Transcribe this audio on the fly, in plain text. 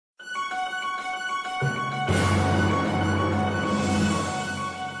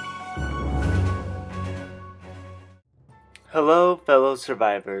Hello fellow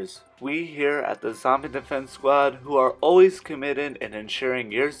survivors, we here at the Zombie Defense Squad, who are always committed in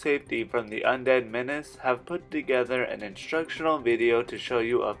ensuring your safety from the undead menace, have put together an instructional video to show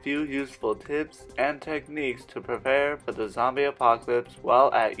you a few useful tips and techniques to prepare for the zombie apocalypse while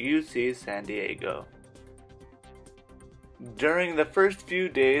at UC San Diego. During the first few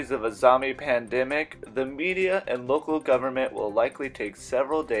days of a zombie pandemic, the media and local government will likely take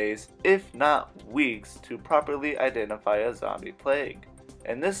several days, if not weeks, to properly identify a zombie plague.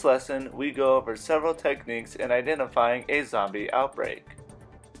 In this lesson, we go over several techniques in identifying a zombie outbreak.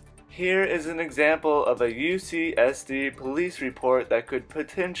 Here is an example of a UCSD police report that could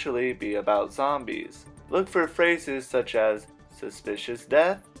potentially be about zombies. Look for phrases such as suspicious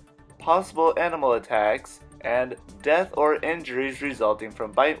death, possible animal attacks, and death or injuries resulting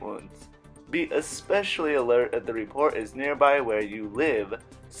from bite wounds. Be especially alert if the report is nearby where you live,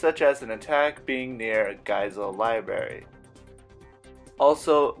 such as an attack being near Geisel Library.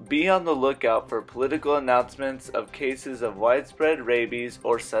 Also, be on the lookout for political announcements of cases of widespread rabies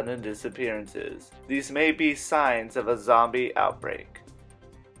or sudden disappearances. These may be signs of a zombie outbreak.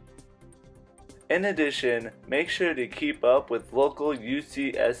 In addition, make sure to keep up with local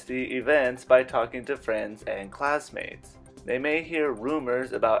UCSD events by talking to friends and classmates. They may hear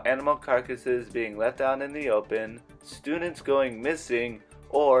rumors about animal carcasses being left out in the open, students going missing,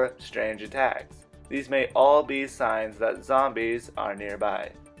 or strange attacks. These may all be signs that zombies are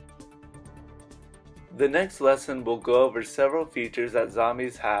nearby. The next lesson will go over several features that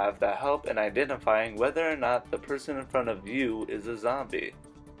zombies have that help in identifying whether or not the person in front of you is a zombie.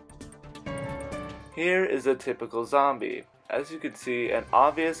 Here is a typical zombie. As you can see, an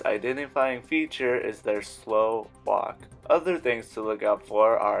obvious identifying feature is their slow walk. Other things to look out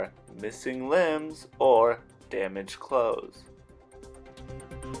for are missing limbs or damaged clothes.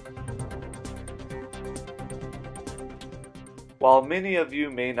 While many of you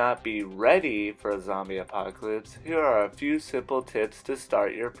may not be ready for a zombie apocalypse, here are a few simple tips to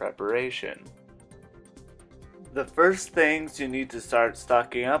start your preparation. The first things you need to start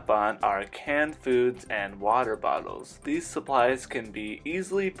stocking up on are canned foods and water bottles. These supplies can be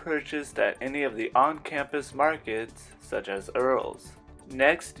easily purchased at any of the on-campus markets, such as Earl's.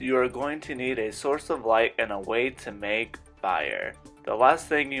 Next, you are going to need a source of light and a way to make fire. The last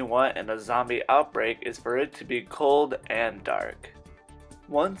thing you want in a zombie outbreak is for it to be cold and dark.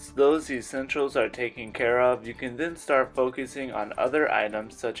 Once those essentials are taken care of, you can then start focusing on other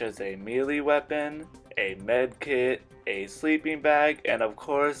items such as a melee weapon, a med kit, a sleeping bag, and of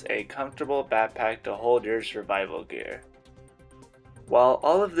course a comfortable backpack to hold your survival gear. While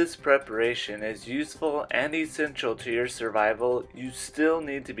all of this preparation is useful and essential to your survival, you still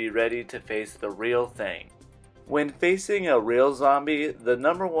need to be ready to face the real thing. When facing a real zombie, the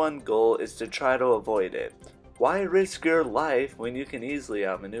number one goal is to try to avoid it. Why risk your life when you can easily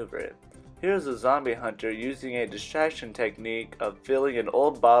outmaneuver it? Here's a zombie hunter using a distraction technique of filling an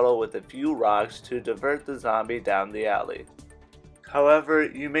old bottle with a few rocks to divert the zombie down the alley. However,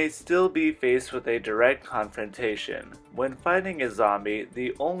 you may still be faced with a direct confrontation. When fighting a zombie,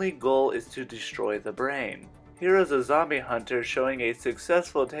 the only goal is to destroy the brain. Here is a zombie hunter showing a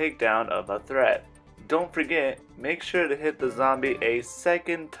successful takedown of a threat. Don't forget, make sure to hit the zombie a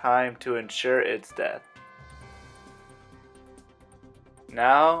second time to ensure its death.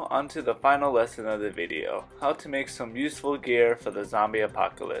 Now, onto the final lesson of the video, how to make some useful gear for the zombie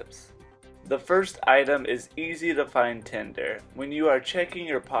apocalypse. The first item is easy to find tinder. When you are checking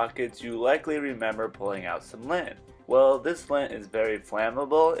your pockets, you likely remember pulling out some lint. Well, this lint is very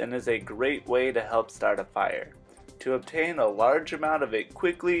flammable and is a great way to help start a fire. To obtain a large amount of it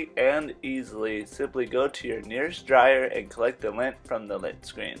quickly and easily, simply go to your nearest dryer and collect the lint from the lint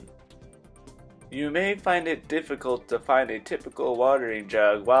screen. You may find it difficult to find a typical watering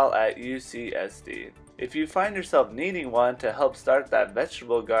jug while at UCSD. If you find yourself needing one to help start that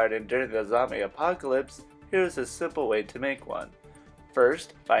vegetable garden during the zombie apocalypse, here's a simple way to make one.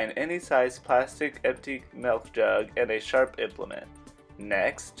 First, find any size plastic empty milk jug and a sharp implement.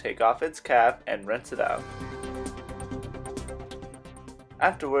 Next, take off its cap and rinse it out.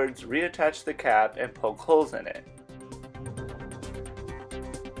 Afterwards, reattach the cap and poke holes in it.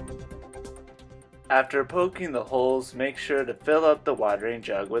 After poking the holes, make sure to fill up the watering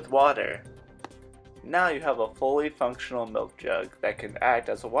jug with water. Now you have a fully functional milk jug that can act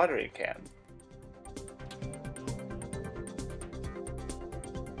as a watering can.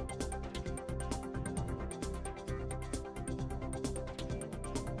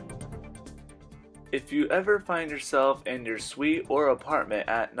 If you ever find yourself in your suite or apartment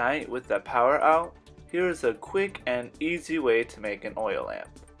at night with the power out, here is a quick and easy way to make an oil lamp.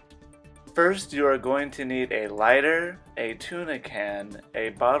 First, you are going to need a lighter, a tuna can, a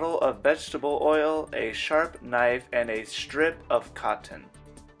bottle of vegetable oil, a sharp knife, and a strip of cotton.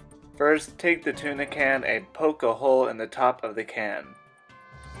 First, take the tuna can and poke a hole in the top of the can.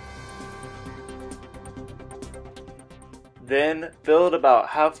 Then, fill it about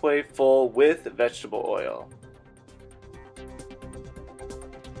halfway full with vegetable oil.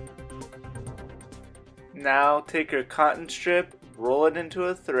 Now, take your cotton strip, roll it into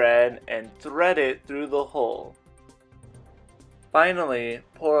a thread, and thread it through the hole. Finally,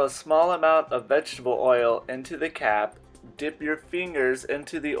 pour a small amount of vegetable oil into the cap, dip your fingers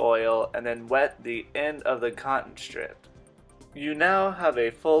into the oil, and then wet the end of the cotton strip. You now have a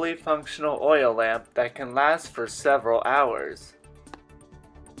fully functional oil lamp that can last for several hours.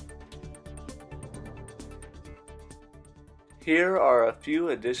 Here are a few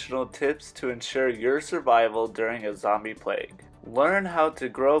additional tips to ensure your survival during a zombie plague. Learn how to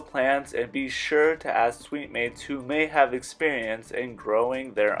grow plants and be sure to ask suitemates who may have experience in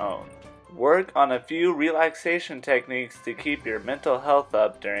growing their own. Work on a few relaxation techniques to keep your mental health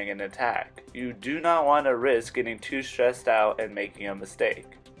up during an attack. You do not want to risk getting too stressed out and making a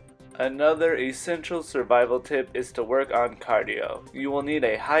mistake. Another essential survival tip is to work on cardio. You will need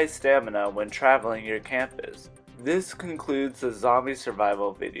a high stamina when traveling your campus. This concludes the zombie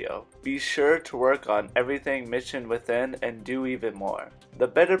survival video. Be sure to work on everything mentioned within and do even more. The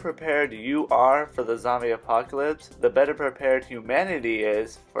better prepared you are for the zombie apocalypse, the better prepared humanity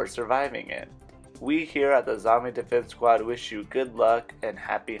is for surviving it. We here at the Zombie Defense Squad wish you good luck and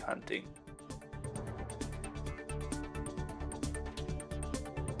happy hunting.